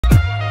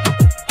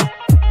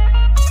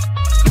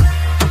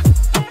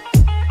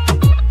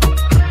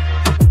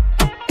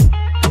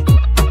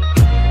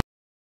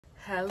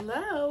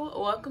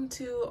welcome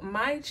to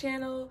my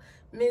channel,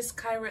 Miss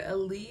Kyra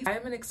Elise. I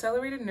am an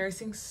accelerated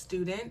nursing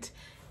student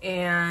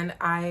and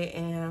I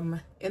am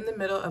in the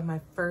middle of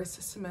my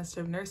first semester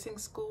of nursing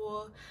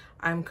school.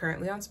 I'm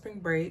currently on spring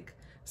break,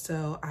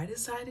 so I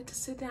decided to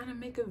sit down and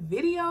make a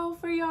video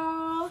for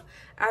y'all.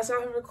 As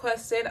I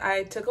requested,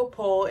 I took a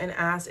poll and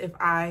asked if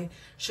I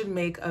should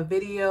make a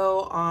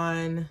video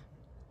on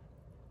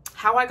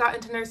how I got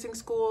into nursing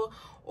school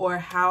or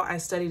how I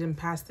studied and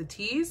passed the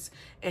T's,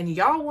 and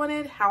y'all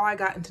wanted how I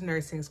got into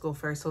nursing school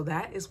first, so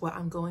that is what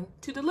I'm going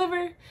to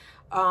deliver.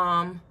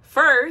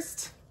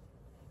 First,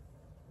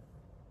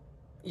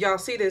 y'all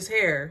see this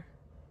hair?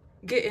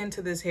 Get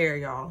into this hair,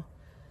 y'all.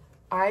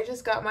 I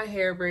just got my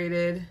hair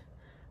braided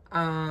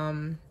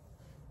 2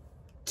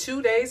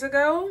 days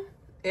ago,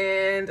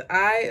 and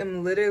I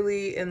am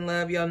literally in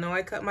love. Y'all know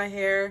I cut my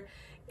hair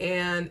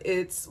and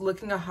it's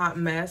looking a hot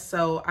mess,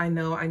 so I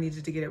know I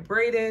needed to get it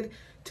braided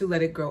to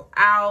let it grow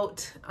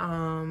out.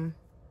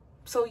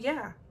 So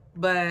yeah,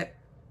 but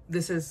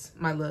this is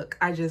my look.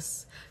 I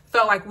just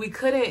felt like we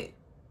couldn't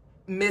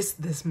miss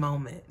this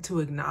moment to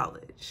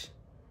acknowledge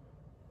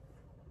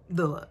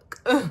the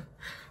look.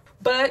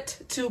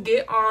 But to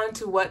get on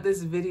to what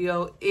this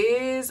video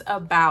is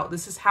about,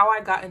 this is how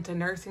I got into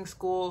nursing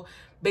school,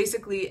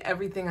 basically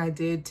everything I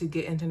did to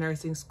get into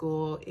nursing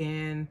school,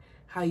 and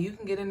how you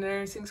can get into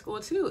nursing school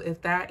too,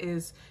 if that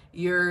is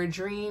your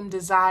dream,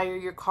 desire,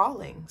 your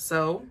calling.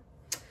 So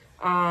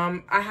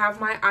I have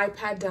my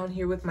iPad down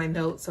here with my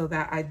notes so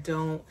that I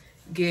don't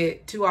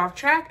get too off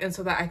track and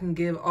so that I can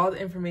give all the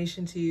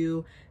information to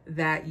you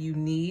that you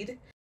need.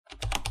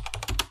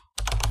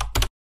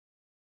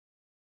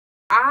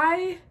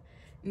 I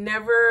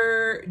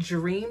never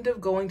dreamed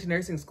of going to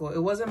nursing school. It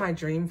wasn't my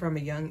dream from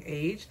a young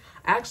age.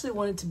 I actually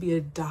wanted to be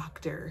a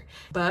doctor,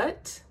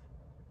 but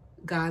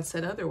God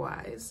said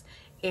otherwise.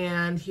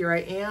 And here I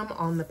am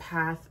on the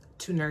path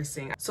to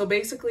nursing. So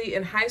basically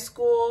in high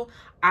school,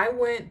 I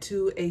went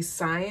to a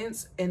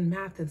science and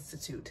math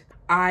institute.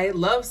 I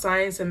love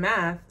science and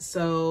math,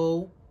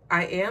 so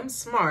I am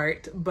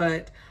smart,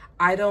 but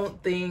I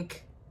don't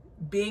think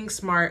being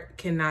smart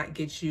cannot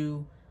get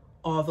you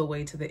all the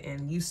way to the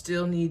end. You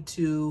still need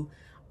to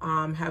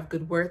have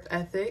good work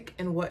ethic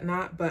and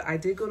whatnot, but I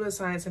did go to a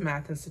science and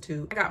math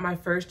institute. I got my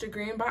first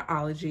degree in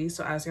biology.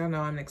 So as y'all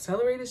know, I'm an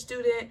accelerated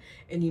student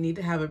and you need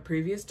to have a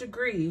previous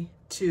degree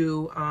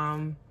to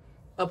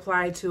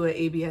apply to an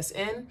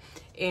ABSN.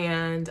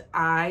 And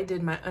I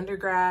did my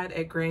undergrad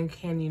at Grand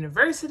Canyon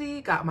University,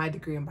 got my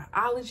degree in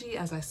biology.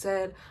 As I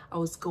said, I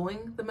was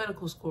going the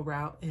medical school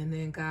route, and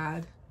then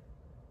God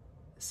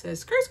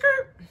says, skirt,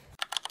 skirt.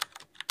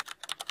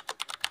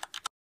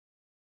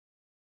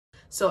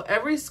 So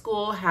every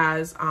school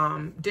has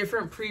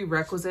different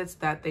prerequisites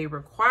that they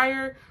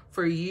require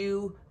for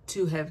you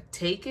to have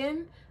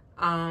taken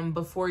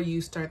before you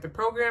start the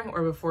program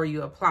or before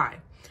you apply.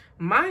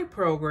 My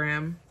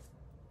program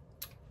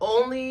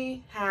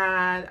only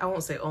had, I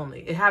won't say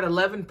only, it had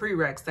 11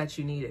 prereqs that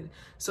you needed.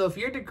 So if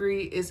your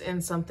degree is in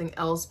something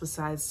else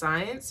besides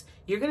science,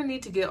 you're gonna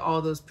need to get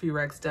all those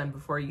prereqs done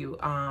before you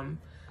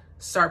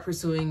start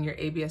pursuing your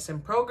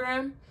ABSN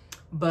program.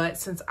 But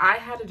since I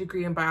had a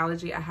degree in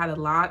biology, I had a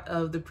lot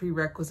of the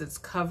prerequisites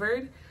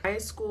covered. High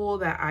school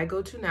that I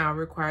go to now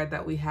required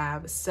that we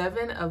have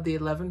 7 of the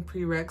 11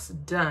 prereqs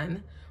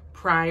done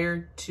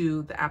prior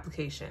to the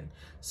application.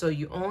 So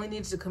you only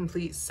need to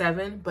complete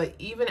 7, but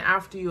even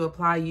after you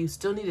apply, you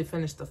still need to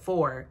finish the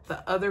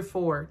other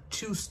 4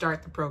 to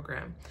start the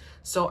program.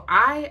 So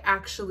I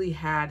actually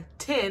had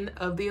 10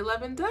 of the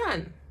 11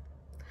 done.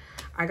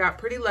 I got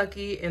pretty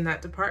lucky in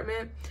that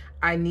department.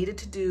 I needed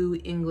to do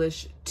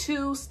English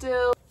 2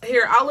 still.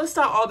 Here, I'll list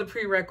out all the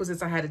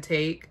prerequisites I had to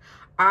take.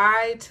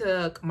 I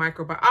took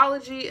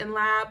microbiology in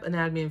lab,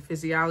 anatomy and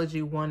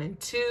physiology 1 and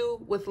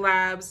 2 with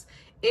labs,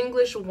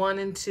 English 1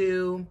 and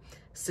 2,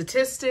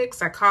 statistics,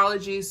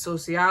 psychology,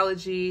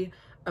 sociology,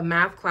 a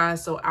math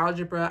class, so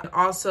algebra.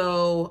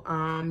 Also,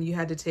 you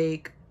had to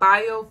take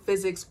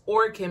biophysics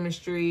or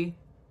chemistry.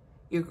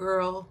 Your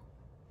girl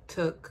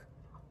took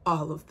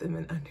all of them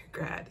in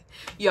undergrad.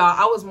 Y'all,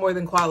 I was more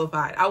than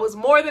qualified. I was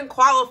more than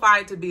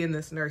qualified to be in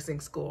this nursing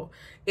school.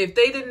 If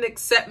they didn't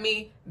accept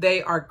me,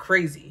 they are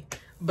crazy.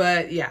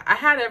 But yeah, I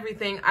had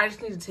everything. I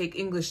just need to take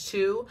English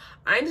 2.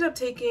 I ended up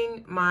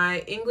taking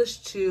my English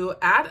 2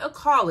 at a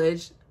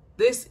college.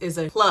 This is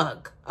a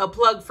plug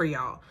for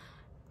y'all.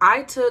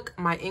 I took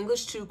my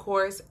English 2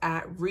 course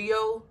at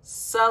Rio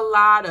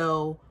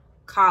Salado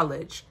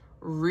College.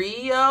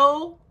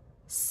 Rio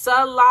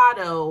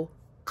Salado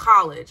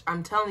College.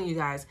 I'm telling you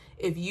guys,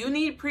 if you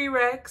need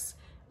prereqs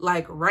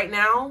like right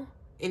now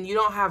and you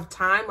don't have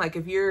time, like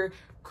if you're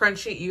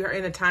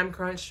in a time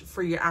crunch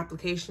for your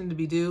application to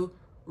be due,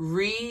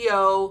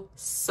 Rio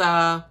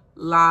Salado,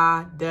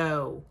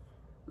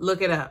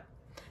 look it up.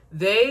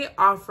 They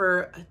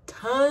offer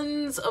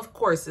tons of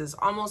courses,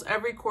 almost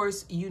every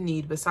course you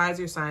need besides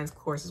your science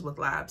courses with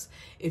labs.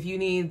 If you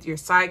need your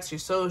psychs, your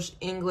social,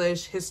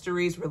 English,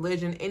 histories,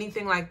 religion,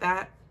 anything like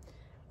that,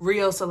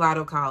 Rio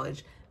Salado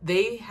College.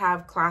 They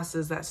have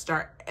classes that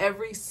start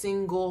every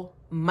single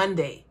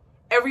Monday.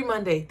 every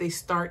Monday they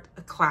start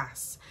a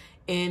class,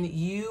 and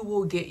you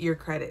will get your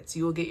credits.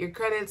 You will get your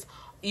credits.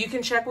 You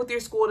can check with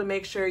your school to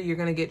make sure you're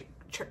going to get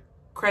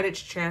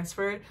credits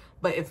transferred.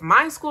 But if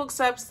my school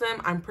accepts them,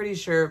 I'm pretty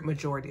sure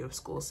majority of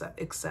schools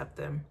accept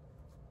them.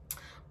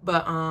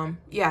 But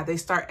yeah, they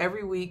start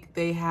every week.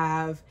 They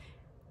have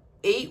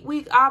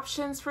 8-week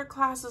options for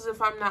classes,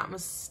 if I'm not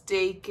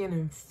mistaken,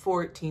 and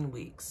 14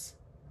 weeks.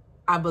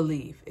 I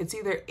believe it's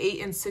either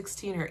 8 and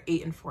 16 or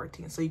 8 and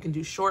 14. So you can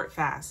do short,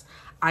 fast.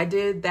 I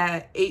did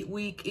that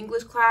 8-week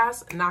English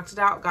class, knocked it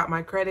out, got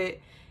my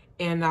credit,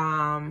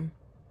 and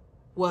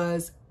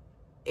was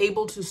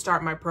able to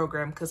start my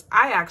program because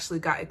I actually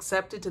got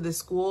accepted to this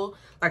school.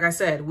 Like I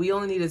said, we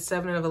only needed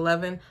 7 of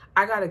 11.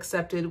 I got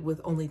accepted with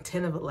only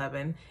 10 of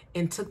 11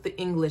 and took the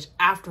English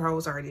after I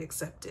was already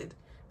accepted.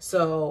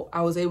 So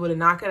I was able to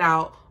knock it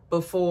out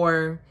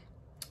before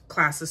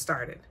classes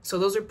started. So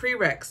those are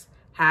prereqs.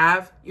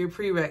 Have your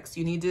prereqs.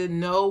 You need to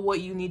know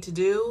what you need to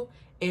do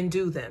and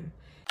do them.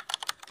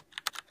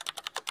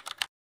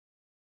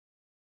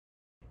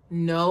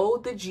 Know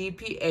the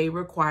GPA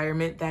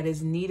requirement that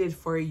is needed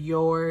for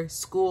your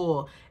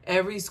school.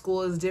 Every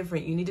school is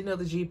different. You need to know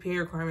the GPA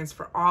requirements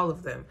for all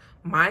of them.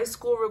 My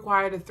school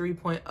required a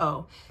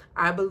 3.0.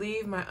 I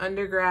believe my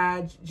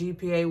undergrad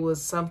GPA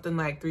was something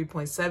like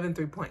 3.7,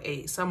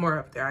 3.8, somewhere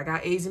up there. I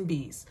got A's and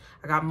B's.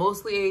 I got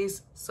mostly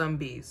A's, some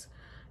B's.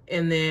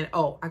 And then,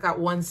 oh, I got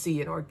 1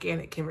 C in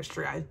organic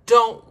chemistry. I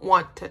don't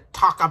want to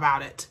talk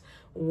about it.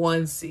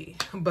 1 C,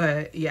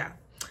 but yeah.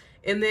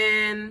 And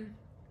then,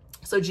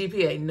 so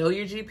GPA, know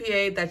your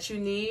GPA that you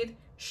need,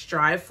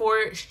 strive for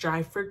it,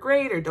 strive for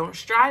greater. Don't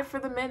strive for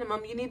the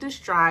minimum. You need to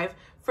strive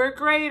for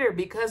greater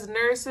because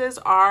nurses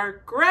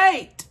are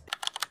great.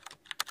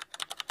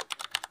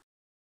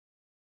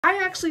 I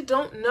actually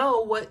don't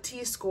know what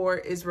T-score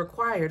is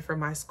required for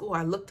my school.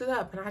 I looked it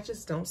up and I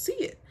just don't see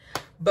it.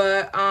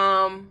 But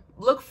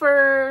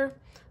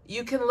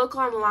you can look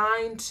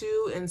online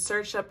too and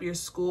search up your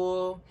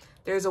school.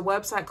 There's a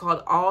website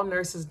called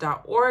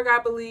allnurses.org, I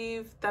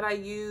believe, that I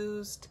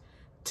used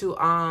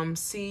to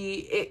see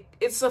it.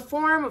 It's a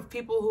forum of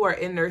people who are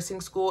in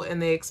nursing school,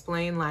 and they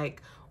explain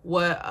like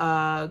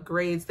what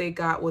grades they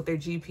got, what their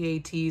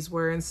GPATs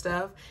were and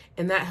stuff.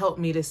 And that helped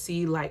me to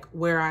see like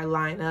where I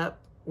line up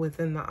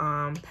within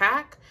the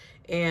pack.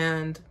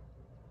 And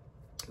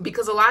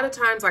because a lot of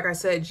times, like I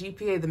said,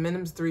 GPA, the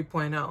minimum's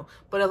 3.0,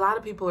 but a lot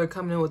of people are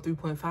coming in with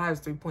 3.5s,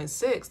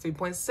 3.6,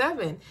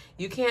 3.7.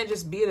 You can't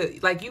just beat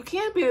it. Like you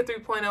can beat a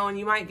 3.0 and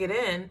you might get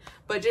in,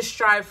 but just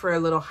strive for a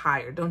little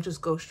higher. Don't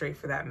just go straight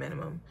for that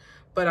minimum.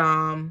 But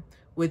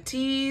with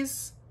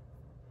T's,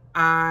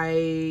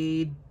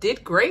 I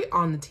did great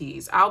on the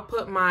T's. I'll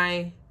put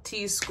my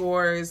T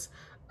scores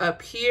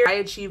up here. I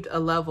achieved a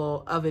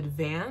level of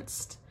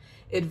advanced.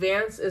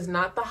 Advanced is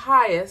not the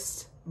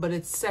highest, but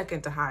it's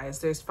second to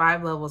highest. There's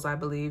 5 levels, I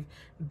believe.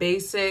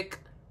 Basic,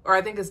 or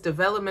I think it's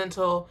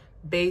developmental,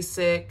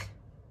 basic,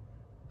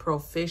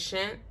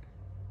 proficient,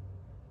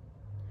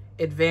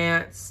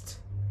 advanced,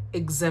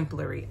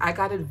 exemplary. I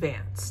got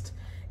advanced.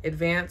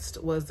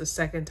 Advanced was the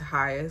second to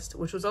highest,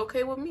 which was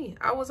okay with me.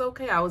 I was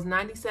okay. I was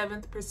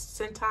 97th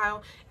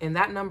percentile, and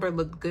that number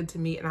looked good to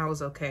me, and I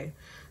was okay.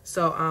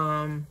 So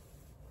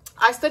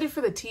I studied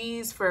for the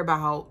T's for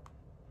about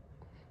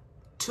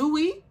 2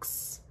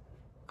 weeks.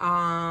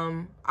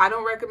 I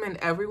don't recommend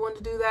everyone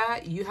to do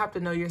that. You have to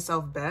know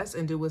yourself best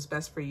and do what's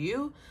best for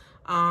you.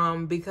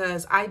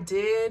 Because I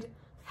did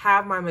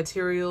have my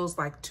materials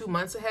like 2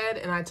 months ahead,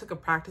 and I took a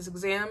practice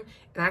exam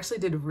and I actually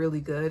did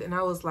really good. And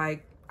I was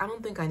like, I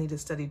don't think I need to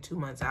study 2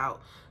 months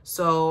out.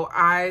 So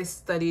I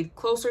studied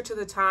closer to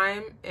the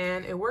time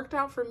and it worked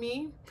out for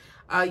me.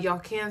 Y'all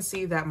can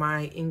see that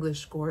my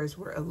English scores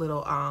were a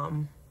little,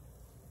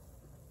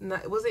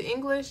 was it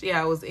English?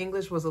 Yeah, it was.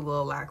 English was a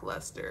little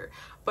lackluster,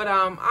 but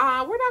we're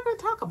not going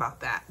to talk about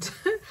that.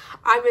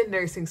 I'm in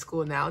nursing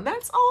school now, and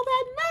that's all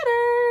that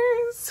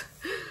matters.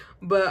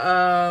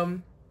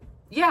 But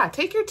yeah,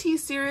 take your T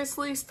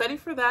seriously. Study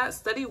for that.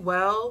 Study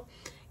well.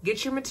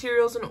 Get your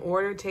materials in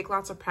order. Take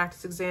lots of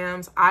practice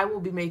exams. I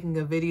will be making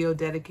a video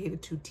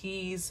dedicated to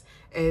T's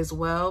as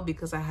well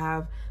because I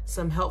have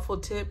some helpful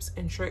tips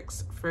and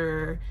tricks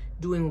for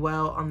doing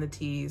well on the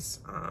T's.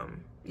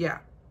 Yeah.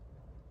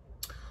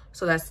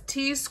 So that's the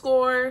T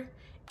score.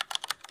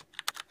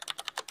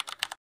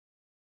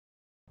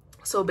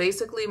 So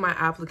basically my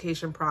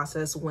application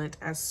process went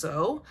as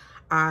so.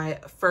 I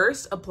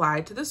first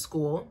applied to the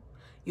school.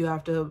 You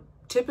have to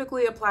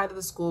typically apply to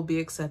the school, be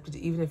accepted,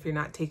 even if you're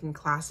not taking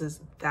classes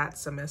that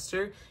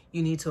semester.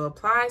 You need to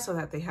apply so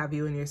that they have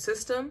you in your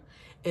system.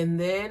 And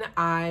then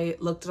I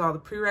looked at all the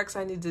prereqs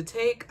I needed to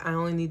take. I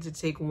only needed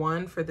to take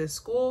 1 for this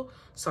school.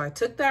 So I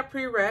took that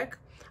prereq.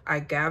 I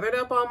gathered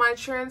up all my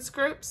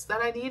transcripts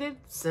that I needed,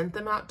 sent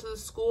them out to the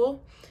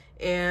school,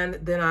 and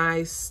then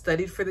I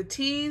studied for the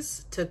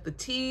T's, took the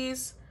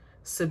T's,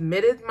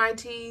 submitted my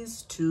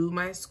T's to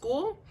my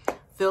school,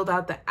 filled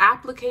out the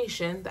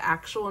application, the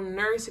actual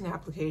nursing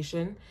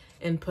application,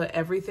 and put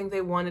everything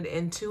they wanted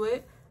into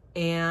it,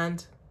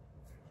 and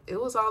it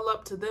was all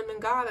up to them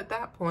and God at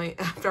that point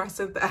after I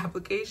sent the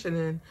application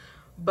in.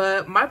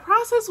 But my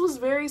process was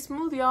very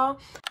smooth, y'all.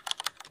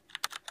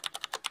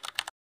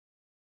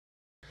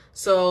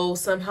 So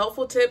some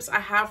helpful tips I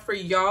have for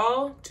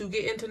y'all to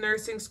get into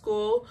nursing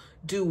school: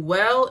 do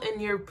well in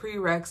your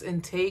prereqs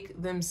and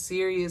take them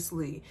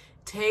seriously.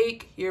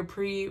 Take your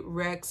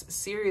prereqs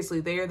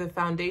seriously. They are the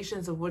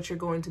foundations of what you're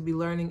going to be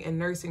learning in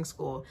nursing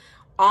school.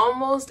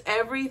 Almost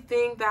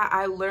everything that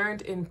I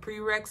learned in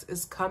prereqs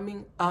is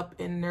coming up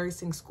in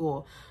nursing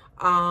school.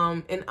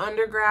 In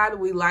undergrad,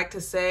 we like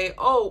to say,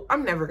 oh,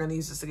 I'm never going to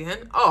use this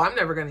again. Oh, I'm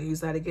never going to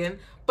use that again.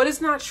 But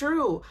it's not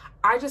true.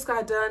 I just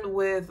got done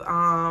with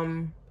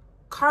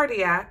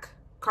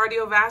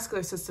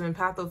cardiovascular system and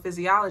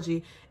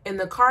pathophysiology, and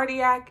the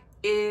cardiac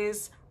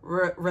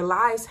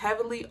relies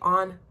heavily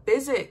on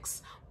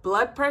physics.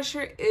 Blood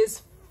pressure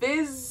is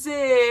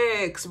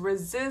physics,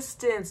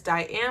 resistance,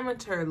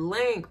 diameter,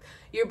 length.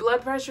 Your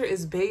blood pressure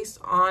is based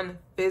on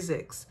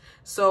physics.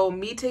 So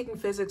me taking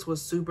physics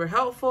was super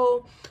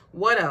helpful.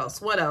 What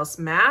else?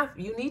 Math.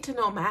 You need to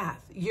know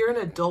math. You're an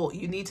adult.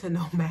 You need to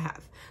know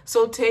math.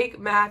 So take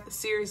math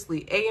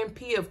seriously.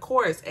 A&P, of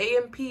course.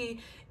 A&P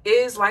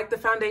is like the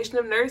foundation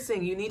of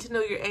nursing. You need to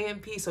know your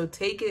A&P, so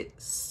take it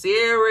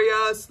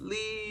seriously.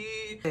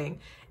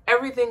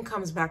 Everything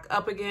comes back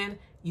up again.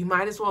 You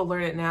might as well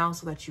learn it now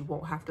so that you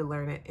won't have to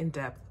learn it in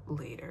depth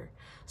later.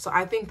 So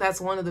I think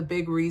that's one of the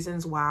big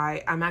reasons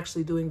why I'm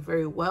actually doing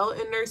very well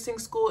in nursing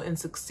school and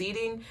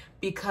succeeding,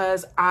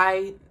 because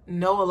I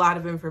know a lot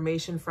of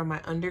information from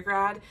my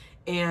undergrad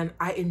and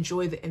I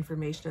enjoy the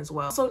information as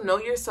well. So know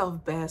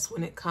yourself best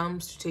when it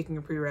comes to taking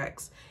your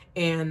prereqs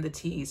and the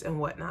T's and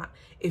whatnot.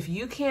 If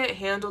you can't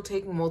handle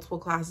taking multiple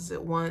classes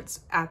at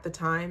once at the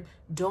time,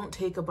 don't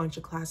take a bunch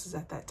of classes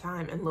at that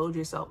time and load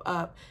yourself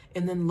up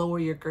and then lower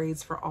your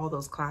grades for all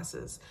those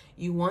classes.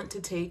 You want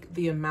to take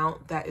the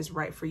amount that is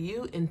right for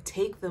you and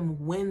take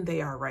them when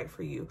they are right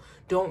for you.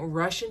 Don't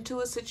rush into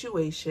a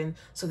situation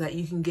so that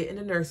you can get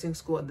into nursing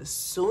school at the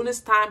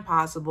soonest time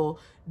possible.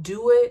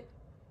 Do it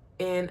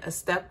in a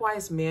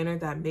stepwise manner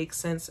that makes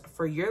sense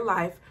for your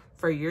life,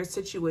 for your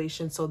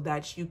situation, so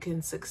that you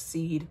can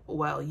succeed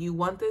well. You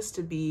want this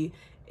to be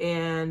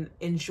an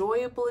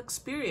enjoyable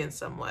experience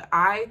somewhat.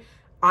 I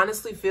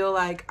honestly feel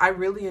like I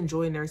really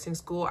enjoy nursing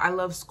school. I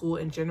love school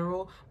in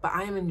general, but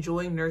I am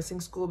enjoying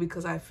nursing school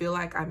because I feel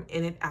like I'm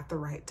in it at the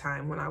right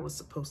time when I was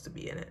supposed to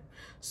be in it.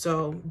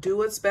 So do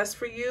what's best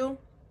for you.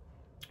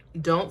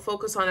 Don't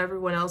focus on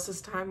everyone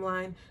else's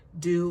timeline.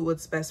 Do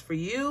what's best for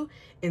you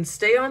and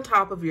stay on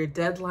top of your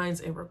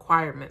deadlines and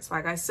requirements.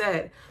 Like I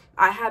said,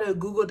 I had a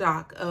Google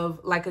Doc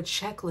of like a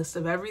checklist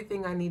of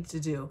everything I needed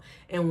to do.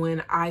 And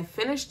when I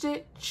finished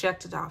it,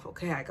 checked it off.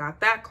 Okay, I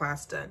got that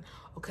class done.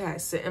 Okay, I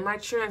sent in my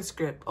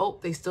transcript. Oh,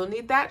 they still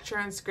need that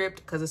transcript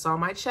because it's on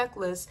my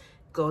checklist.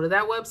 Go to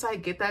that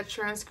website, get that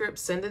transcript,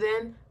 send it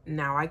in.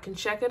 Now I can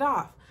check it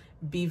off.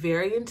 Be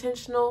very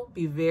intentional,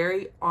 be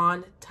very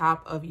on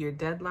top of your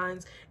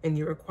deadlines and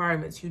your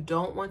requirements. You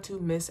don't want to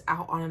miss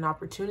out on an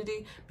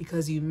opportunity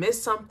because you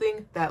missed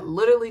something that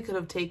literally could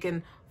have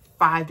taken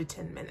 5 to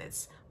 10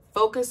 minutes.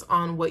 Focus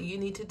on what you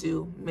need to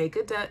do. Make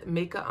a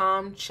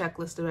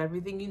checklist of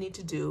everything you need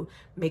to do.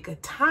 Make a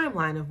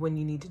timeline of when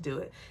you need to do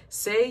it.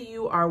 Say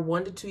you are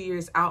 1 to 2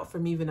 years out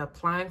from even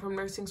applying from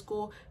nursing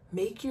school.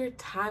 Make your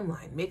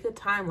timeline. Make a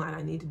timeline.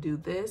 I need to do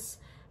this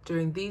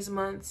during these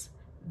months,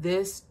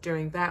 this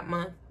during that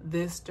month,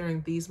 this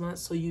during these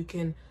months, so you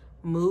can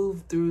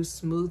move through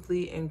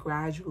smoothly and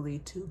gradually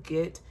to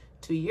get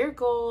to your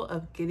goal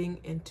of getting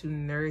into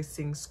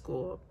nursing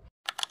school.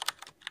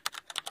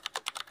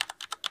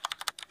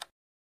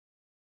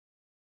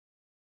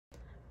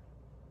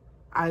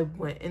 I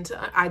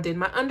did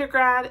my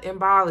undergrad in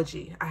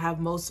biology. I have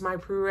most of my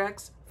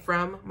prereqs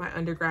from my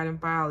undergrad in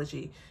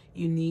biology.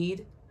 You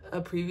need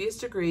a previous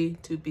degree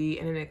to be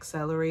in an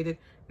accelerated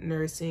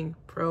nursing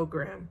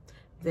program.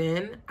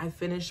 Then I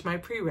finished my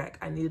prereq.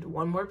 I needed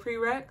one more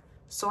prereq,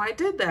 so I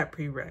did that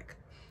prereq.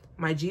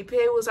 My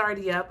GPA was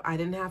already up. I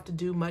didn't have to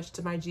do much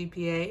to my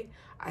GPA.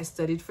 I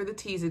studied for the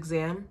T's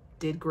exam,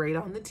 did great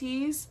on the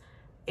T's,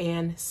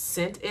 and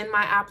sent in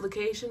my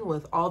application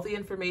with all the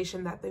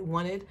information that they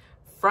wanted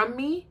from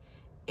me,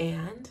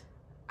 and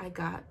I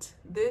got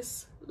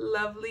this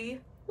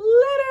lovely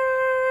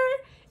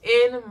letter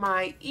in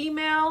my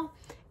email,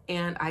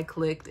 and I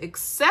clicked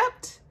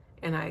accept,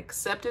 and I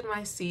accepted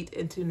my seat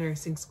into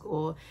nursing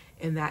school,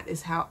 and that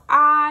is how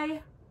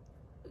I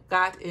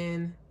got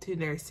into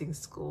nursing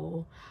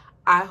school.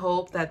 I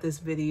hope that this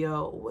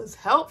video was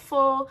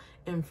helpful,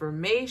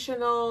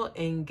 informational,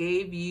 and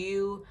gave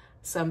you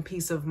some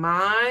peace of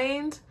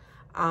mind.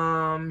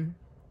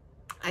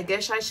 I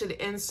guess I should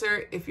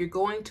insert, if you're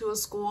going to a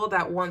school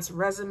that wants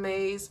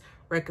resumes,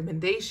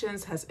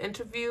 recommendations, has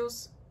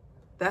interviews,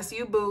 that's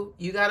you, boo.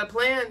 You got a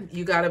plan.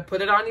 You got to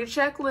put it on your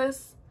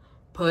checklist.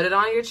 Put it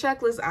on your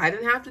checklist. I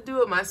didn't have to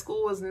do it. My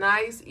school was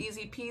nice,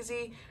 easy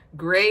peasy,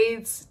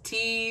 grades,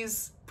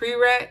 T's,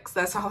 prereqs.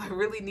 That's all I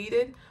really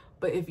needed.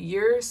 But if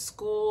your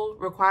school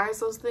requires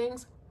those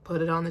things,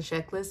 put it on the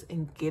checklist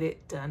and get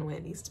it done when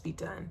it needs to be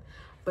done.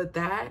 But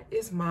that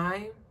is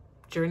my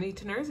journey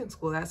to nursing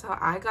school. That's how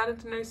I got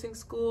into nursing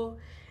school.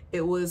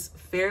 It was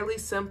fairly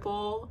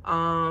simple.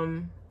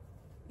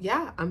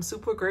 Yeah, I'm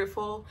super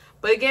grateful.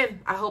 But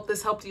again, I hope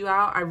this helped you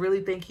out. I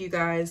really thank you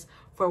guys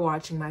for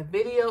watching my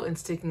video and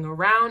sticking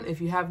around.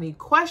 If you have any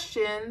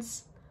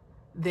questions,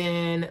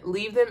 then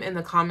leave them in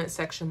the comment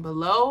section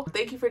below.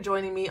 Thank you for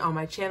joining me on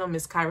my channel,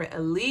 Miss Kyra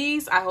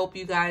Elise. I hope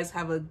you guys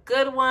have a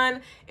good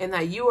one and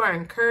that you are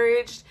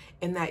encouraged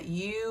and that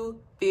you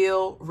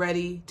feel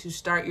ready to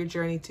start your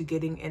journey to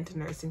getting into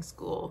nursing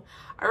school.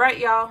 All right,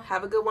 y'all,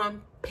 have a good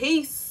one.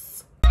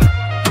 Peace.